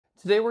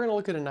Today we're going to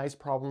look at a nice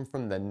problem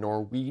from the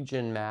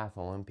Norwegian Math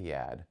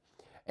Olympiad.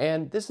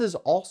 And this is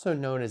also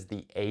known as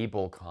the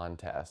Abel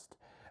contest,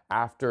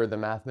 after the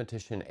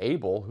mathematician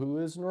Abel, who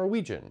is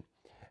Norwegian.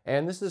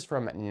 And this is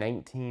from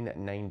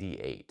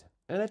 1998.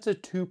 And it's a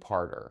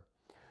two-parter.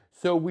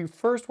 So we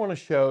first want to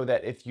show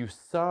that if you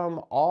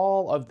sum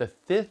all of the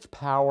fifth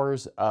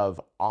powers of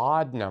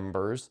odd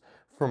numbers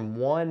from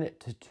 1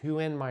 to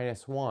 2n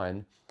minus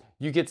 1,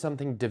 you get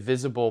something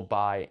divisible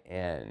by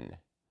n.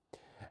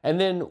 And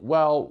then,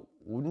 well,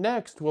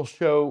 next we'll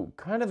show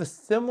kind of a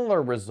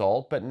similar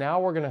result, but now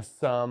we're going to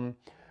sum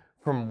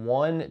from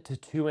 1 to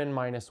 2n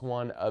minus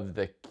 1 of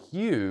the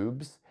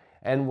cubes,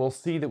 and we'll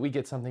see that we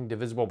get something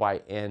divisible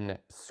by n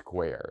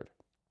squared.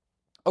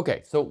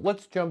 Okay, so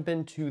let's jump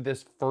into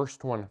this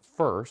first one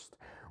first,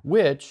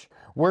 which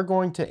we're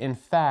going to in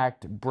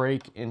fact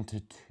break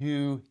into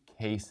two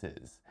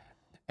cases.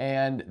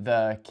 And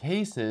the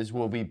cases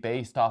will be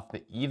based off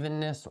the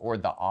evenness or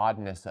the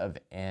oddness of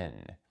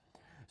n.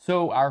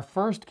 So our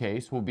first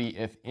case will be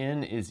if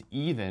n is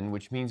even,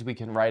 which means we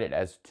can write it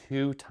as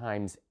 2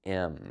 times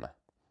m.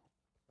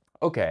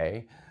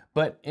 Okay,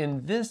 but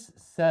in this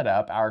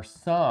setup, our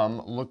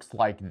sum looks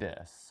like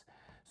this.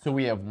 So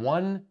we have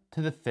 1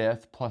 to the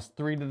fifth plus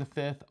 3 to the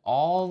fifth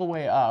all the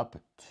way up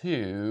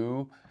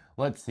to,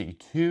 let's see,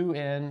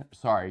 2n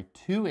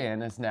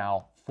is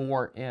now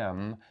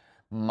 4m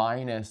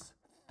minus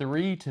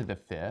 3 to the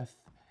fifth,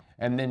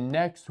 and then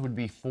next would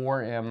be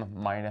 4m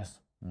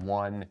minus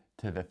 1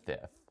 to the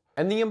fifth.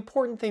 And the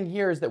important thing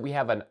here is that we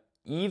have an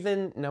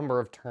even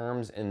number of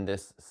terms in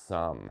this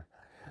sum.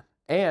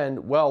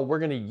 And, well, we're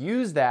going to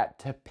use that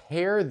to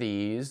pair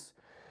these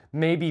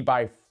maybe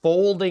by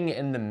folding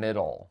in the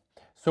middle.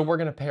 So we're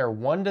going to pair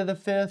 1 to the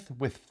fifth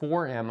with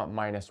 4m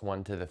minus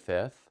 1 to the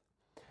fifth,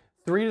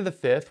 3 to the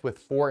fifth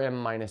with 4m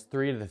minus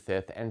 3 to the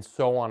fifth, and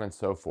so on and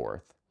so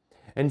forth.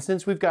 And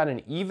since we've got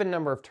an even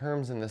number of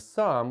terms in the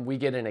sum, we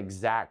get an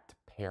exact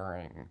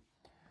pairing.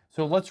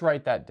 So let's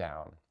write that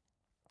down.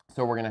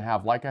 So we're going to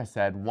have, like I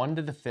said, 1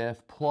 to the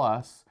fifth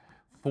plus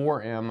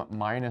 4m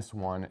minus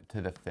 1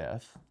 to the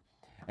fifth.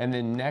 And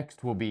then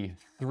next will be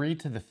 3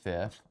 to the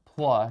fifth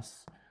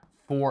plus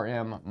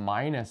 4m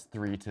minus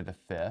 3 to the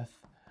fifth,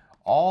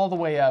 all the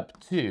way up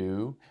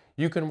to,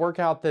 you can work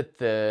out that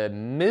the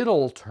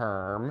middle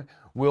term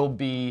will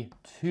be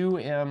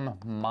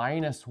 2m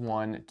minus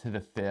 1 to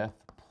the fifth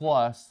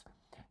plus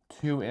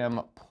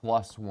 2m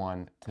plus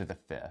 1 to the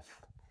fifth.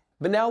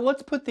 But now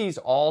let's put these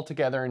all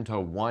together into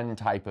one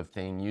type of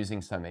thing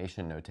using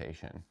summation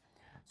notation.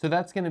 So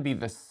that's going to be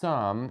the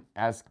sum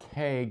as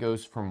k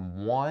goes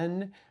from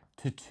 1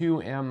 to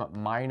 2m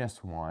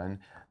minus 1,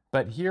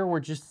 but here we're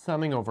just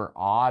summing over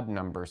odd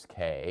numbers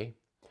k,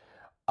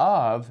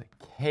 of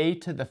k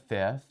to the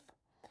fifth,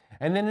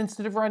 and then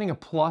instead of writing a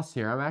plus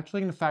here, I'm actually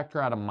going to factor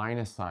out a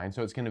minus sign,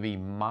 so it's going to be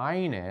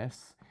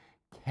minus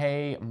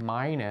k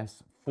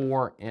minus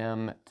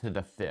 4m to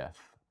the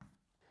fifth.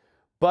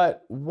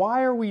 But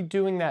why are we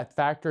doing that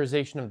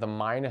factorization of the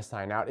minus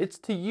sign out? It's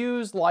to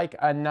use like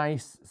a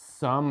nice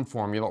sum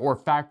formula, or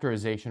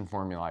factorization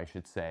formula, I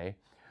should say,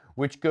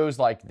 which goes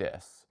like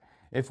this.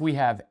 If we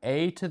have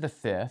a to the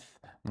fifth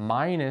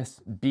minus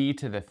b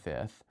to the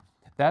fifth,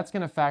 that's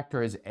going to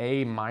factor as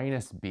a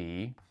minus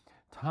b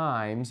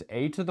times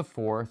a to the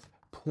fourth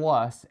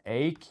plus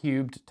a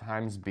cubed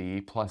times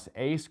b plus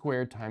a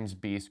squared times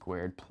b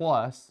squared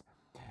plus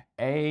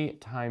a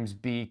times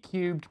b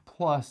cubed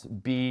plus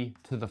b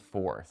to the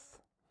fourth.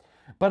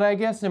 But I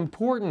guess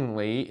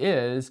importantly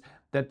is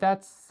that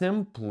that's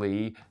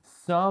simply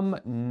some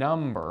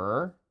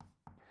number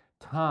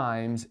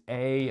times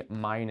a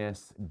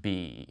minus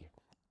b,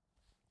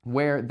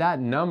 where that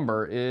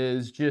number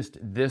is just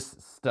this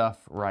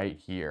stuff right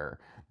here.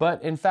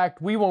 But in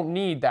fact, we won't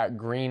need that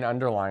green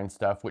underlined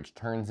stuff, which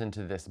turns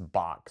into this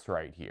box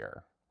right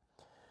here.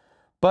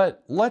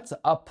 But let's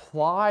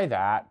apply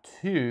that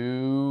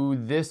to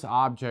this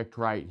object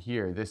right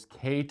here, this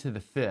k to the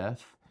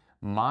fifth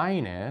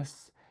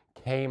minus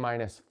k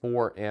minus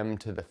 4m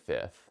to the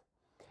fifth.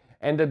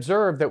 And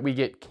observe that we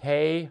get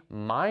k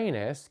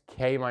minus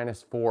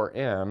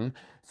 4m,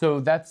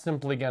 so that's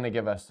simply going to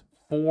give us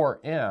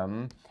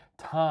 4m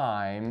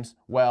times,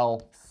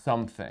 well,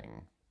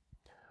 something.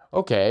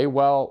 Okay,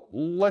 well,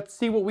 let's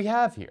see what we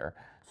have here.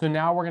 So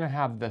now we're going to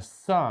have the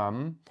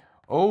sum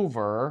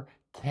over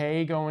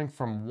k going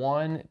from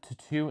 1 to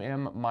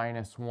 2m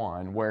minus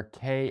 1, where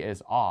k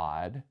is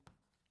odd,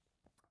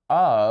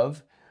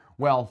 of,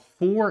 well,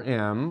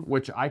 4m,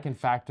 which I can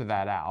factor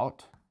that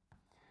out,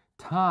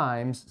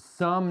 times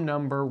some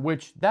number,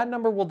 which that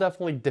number will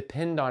definitely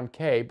depend on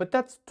k, but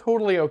that's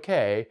totally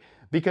okay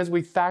because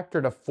we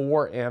factored a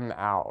 4m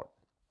out.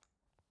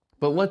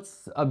 But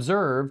let's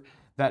observe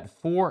that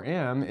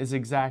 4m is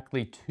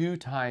exactly 2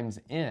 times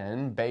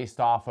n based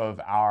off of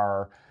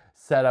our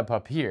setup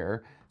up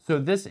here. So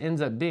this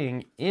ends up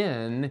being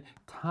n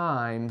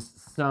times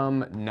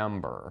some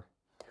number,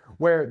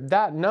 where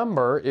that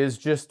number is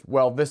just,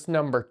 well, this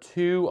number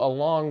 2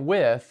 along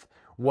with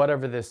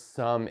whatever this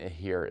sum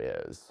here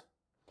is.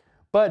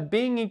 But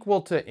being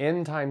equal to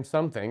n times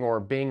something, or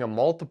being a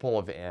multiple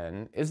of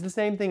n, is the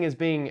same thing as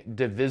being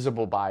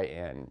divisible by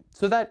n.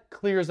 So that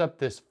clears up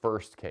this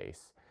first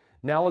case.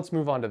 Now let's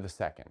move on to the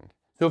second.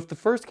 So if the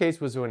first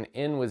case was when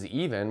n was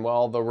even,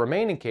 well, the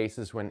remaining case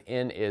is when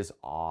n is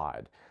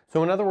odd.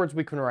 So in other words,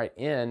 we can write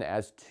n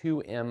as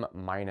 2m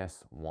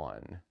minus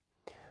 1.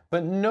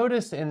 But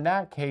notice in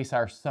that case,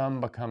 our sum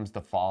becomes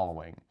the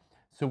following.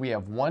 So we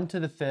have 1 to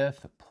the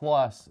 5th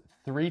plus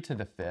 3 to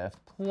the 5th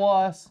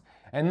plus,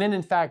 and then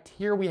in fact,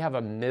 here we have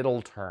a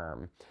middle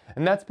term.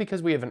 And that's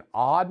because we have an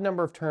odd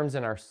number of terms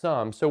in our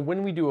sum. So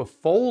when we do a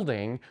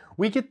folding,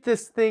 we get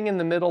this thing in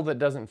the middle that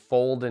doesn't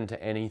fold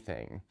into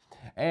anything.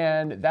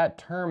 And that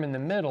term in the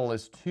middle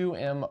is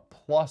 2m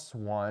plus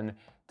 1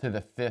 to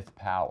the 5th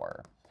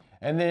power.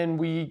 And then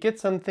we get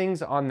some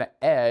things on the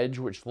edge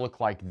which look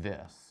like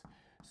this.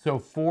 So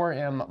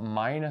 4m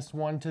minus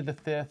 1 to the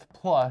 5th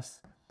plus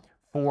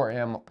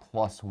 4m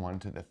plus 1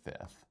 to the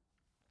 5th.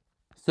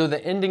 So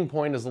the ending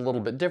point is a little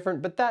bit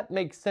different, but that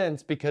makes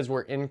sense because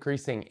we're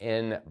increasing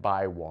n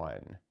by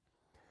 1.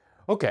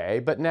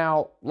 Okay, but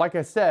now, like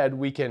I said,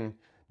 we can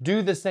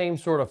do the same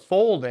sort of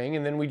folding,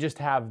 and then we just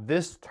have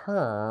this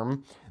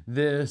term,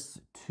 this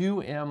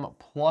 2m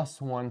plus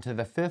 1 to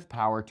the 5th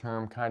power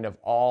term, kind of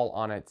all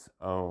on its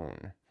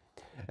own.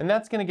 And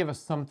that's going to give us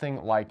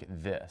something like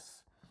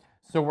this.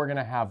 So we're going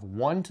to have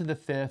 1 to the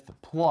 5th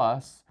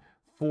plus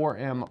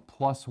 4m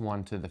plus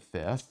 1 to the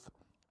 5th.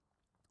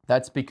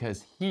 That's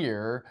because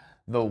here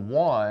the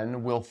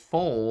 1 will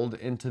fold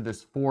into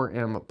this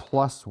 4m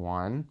plus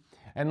 1.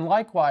 And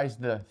likewise,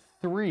 the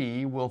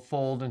 3 will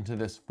fold into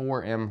this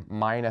 4m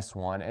minus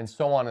 1, and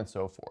so on and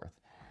so forth.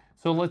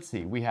 So let's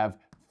see. We have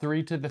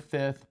 3 to the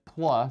 5th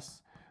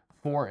plus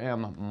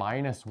 4m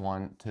minus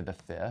 1 to the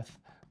 5th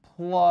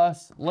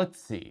plus,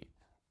 let's see.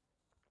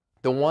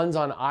 The ones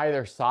on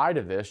either side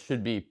of this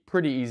should be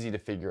pretty easy to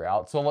figure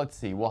out. So let's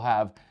see, we'll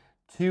have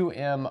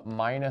 2m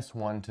minus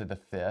 1 to the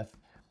 5th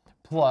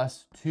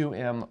plus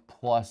 2m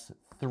plus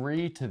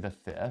 3 to the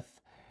 5th.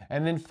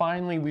 And then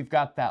finally, we've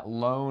got that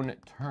lone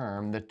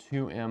term, the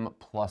 2m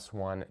plus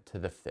 1 to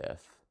the 5th.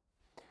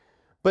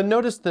 But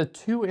notice the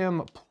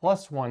 2m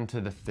plus 1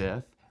 to the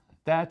 5th,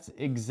 that's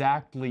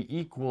exactly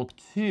equal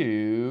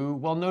to,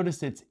 well,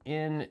 notice it's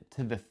n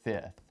to the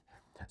 5th.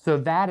 So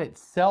that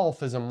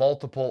itself is a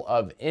multiple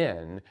of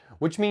n,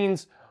 which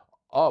means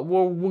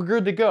we're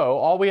good to go.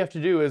 All we have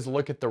to do is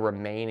look at the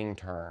remaining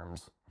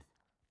terms.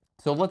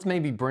 So let's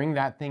maybe bring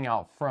that thing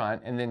out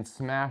front and then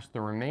smash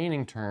the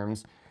remaining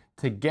terms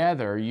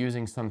together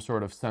using some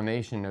sort of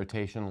summation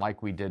notation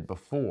like we did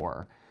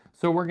before.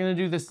 So we're going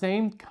to do the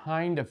same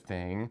kind of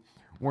thing.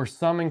 We're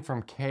summing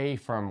from k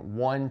from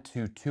 1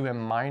 to 2m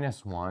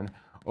minus 1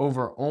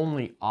 over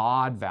only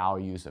odd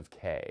values of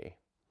k.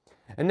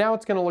 And now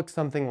it's going to look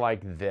something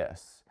like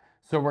this.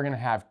 So we're going to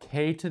have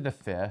k to the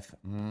 5th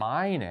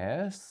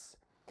minus,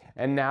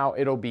 and now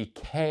it'll be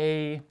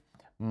k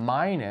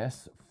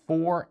minus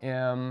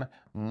 4m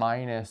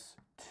minus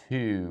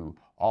 2,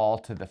 all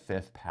to the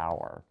 5th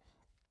power.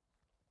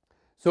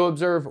 So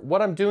observe,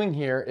 what I'm doing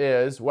here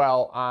is,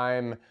 well,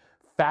 I'm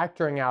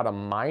factoring out a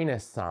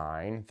minus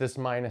sign, this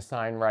minus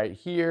sign right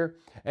here,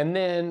 and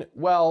then,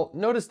 well,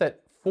 notice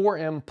that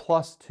 4m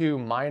plus 2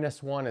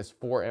 minus 1 is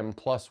 4m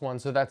plus 1,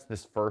 so that's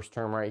this first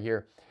term right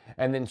here,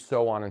 and then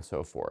so on and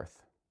so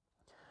forth.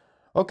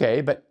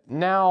 Okay, but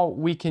now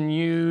we can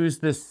use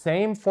the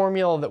same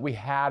formula that we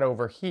had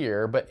over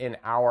here, but in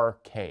our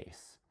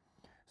case.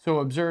 So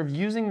observe,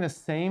 using the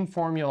same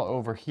formula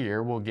over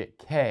here, we'll get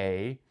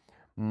k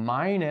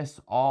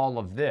minus all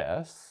of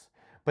this,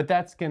 but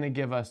that's going to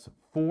give us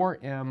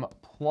 4m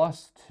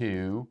plus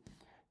 2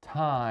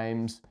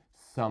 times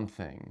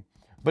something.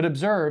 But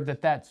observe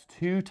that that's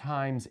 2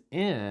 times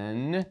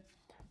n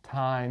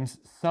times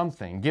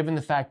something, given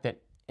the fact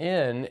that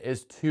n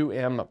is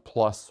 2m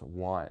plus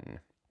 1.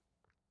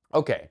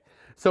 Okay,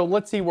 so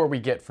let's see where we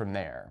get from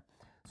there.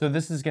 So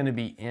this is going to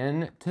be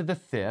n to the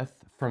 5th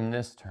from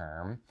this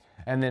term,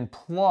 and then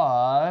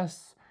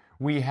plus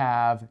we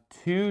have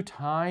 2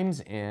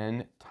 times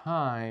n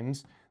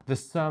times the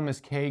sum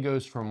as k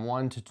goes from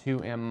 1 to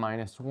 2m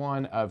minus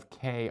 1 of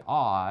k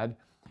odd,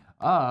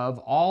 of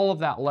all of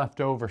that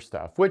leftover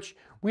stuff, which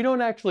we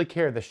don't actually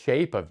care the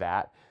shape of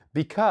that,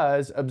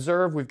 because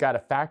observe, we've got a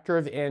factor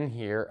of n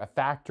here, a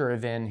factor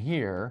of n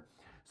here,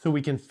 so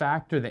we can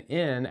factor the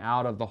n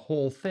out of the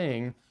whole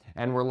thing,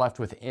 and we're left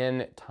with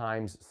n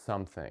times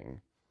something.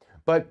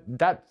 But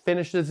that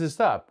finishes this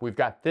up. We've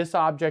got this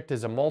object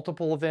as a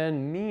multiple of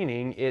n,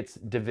 meaning it's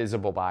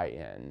divisible by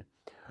n.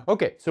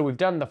 Okay, so we've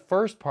done the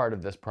first part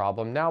of this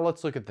problem. Now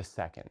let's look at the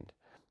second.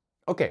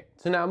 Okay,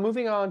 so now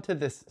moving on to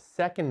this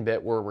second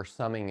bit where we're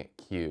summing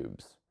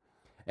cubes.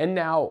 And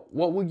now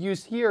what we'll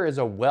use here is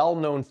a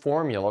well-known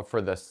formula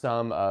for the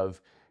sum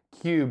of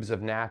cubes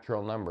of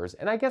natural numbers.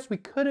 And I guess we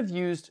could have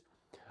used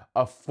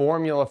a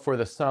formula for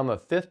the sum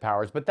of fifth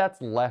powers, but that's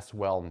less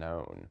well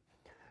known.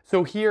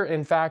 So here,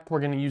 in fact, we're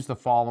going to use the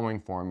following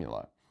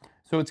formula.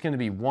 So it's going to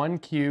be 1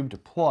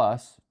 cubed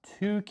plus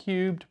 2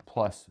 cubed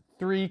plus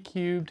 3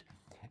 cubed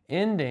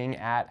ending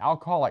at, I'll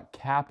call it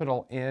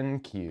capital N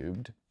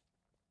cubed,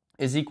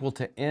 is equal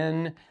to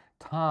n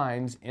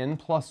times n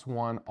plus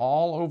 1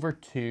 all over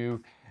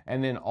 2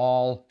 and then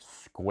all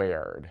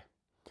squared.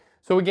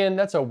 So again,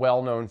 that's a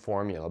well-known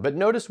formula, but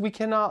notice we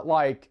cannot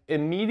like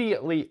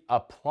immediately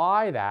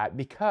apply that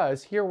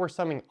because here we're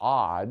summing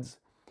odds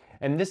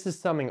and this is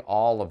summing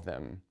all of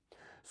them.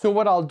 So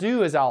what I'll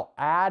do is I'll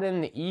add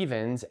in the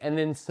evens and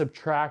then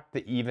subtract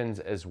the evens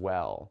as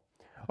well.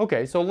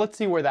 Okay, so let's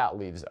see where that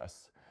leaves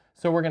us.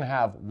 So we're going to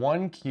have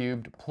 1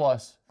 cubed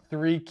plus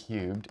 3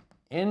 cubed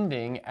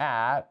ending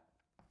at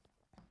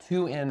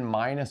 2n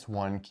minus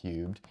 1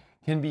 cubed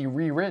can be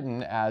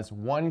rewritten as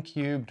 1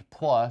 cubed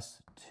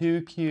plus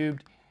 2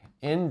 cubed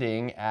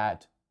ending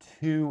at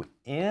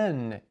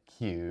 2n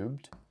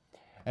cubed.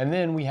 And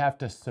then we have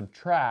to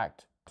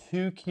subtract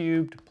 2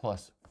 cubed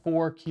plus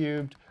 4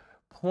 cubed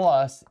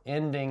plus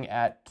ending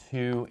at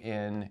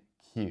 2n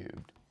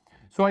cubed.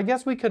 So I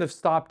guess we could have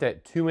stopped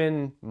at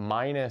 2n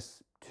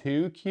minus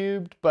 2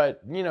 cubed,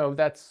 but you know,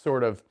 that's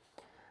sort of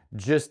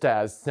just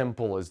as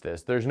simple as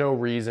this. There's no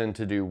reason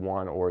to do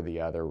one or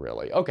the other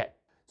really. Okay,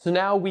 so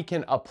now we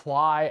can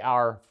apply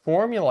our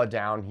formula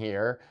down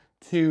here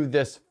to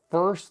this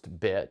first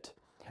bit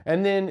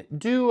and then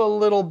do a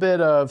little bit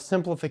of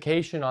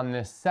simplification on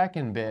this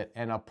second bit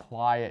and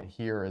apply it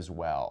here as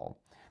well.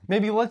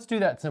 Maybe let's do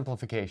that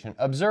simplification.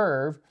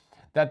 Observe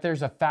that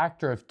there's a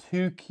factor of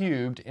 2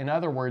 cubed, in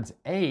other words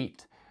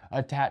 8,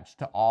 attached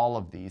to all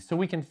of these. So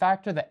we can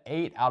factor the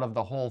 8 out of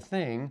the whole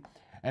thing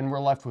and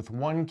we're left with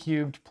 1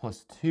 cubed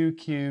plus 2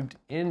 cubed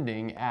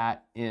ending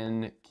at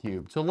n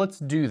cubed. So let's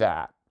do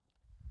that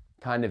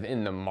kind of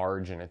in the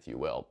margin, if you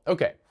will.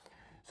 Okay,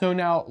 so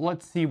now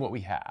let's see what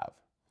we have.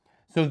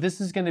 So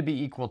this is going to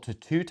be equal to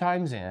 2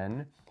 times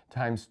n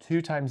times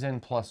 2 times n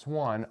plus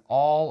 1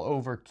 all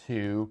over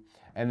 2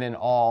 and then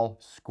all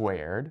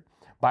squared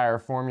by our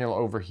formula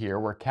over here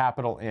where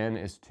capital N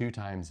is 2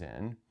 times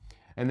n.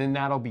 And then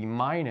that'll be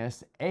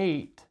minus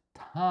 8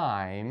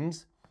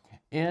 times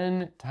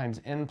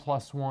n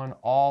plus 1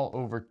 all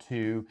over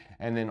 2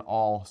 and then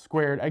all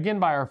squared. Again,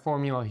 by our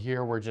formula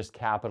here, where just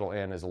capital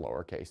N is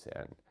lowercase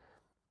n.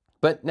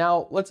 But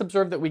now let's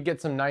observe that we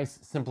get some nice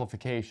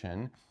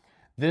simplification.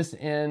 This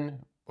n,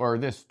 or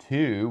this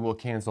 2, will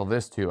cancel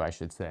this 2, I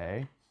should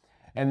say.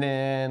 And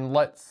then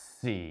let's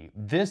see,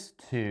 this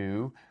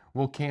 2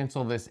 will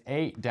cancel this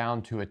 8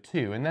 down to a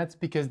 2. And that's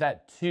because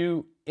that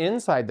 2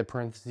 inside the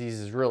parentheses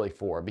is really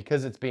 4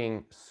 because it's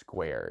being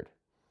squared.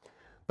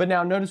 But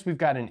now notice we've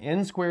got an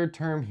n squared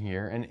term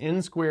here, an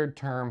n squared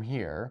term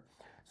here,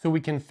 so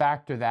we can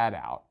factor that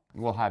out.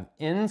 We'll have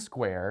n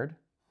squared,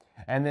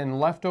 and then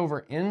left over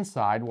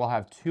inside we'll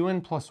have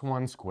 2n plus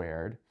 1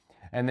 squared,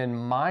 and then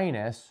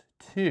minus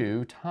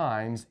 2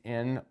 times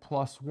n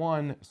plus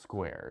 1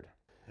 squared.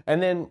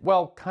 And then,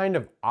 well, kind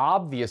of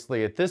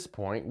obviously at this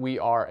point, we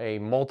are a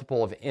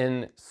multiple of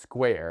n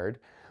squared,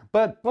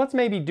 but let's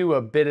maybe do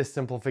a bit of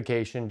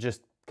simplification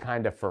just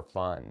kind of for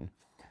fun.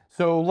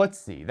 So let's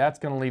see, that's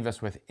going to leave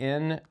us with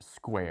n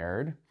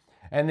squared.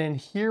 And then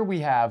here we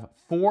have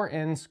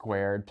 4n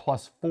squared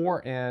plus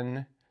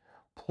 4n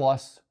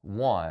plus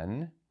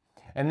 1.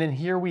 And then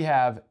here we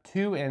have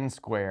 2n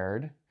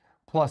squared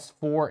plus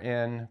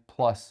 4n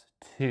plus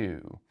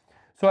 2.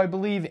 So I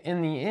believe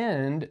in the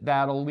end,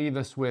 that'll leave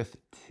us with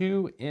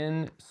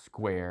 2n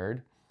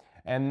squared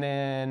and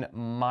then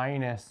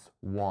minus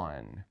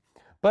 1.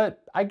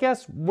 But I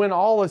guess when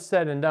all is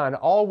said and done,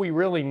 all we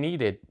really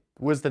needed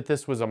was that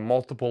this was a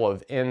multiple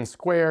of n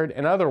squared.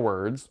 In other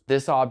words,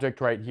 this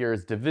object right here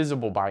is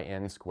divisible by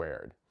n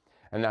squared.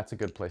 And that's a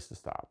good place to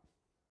stop.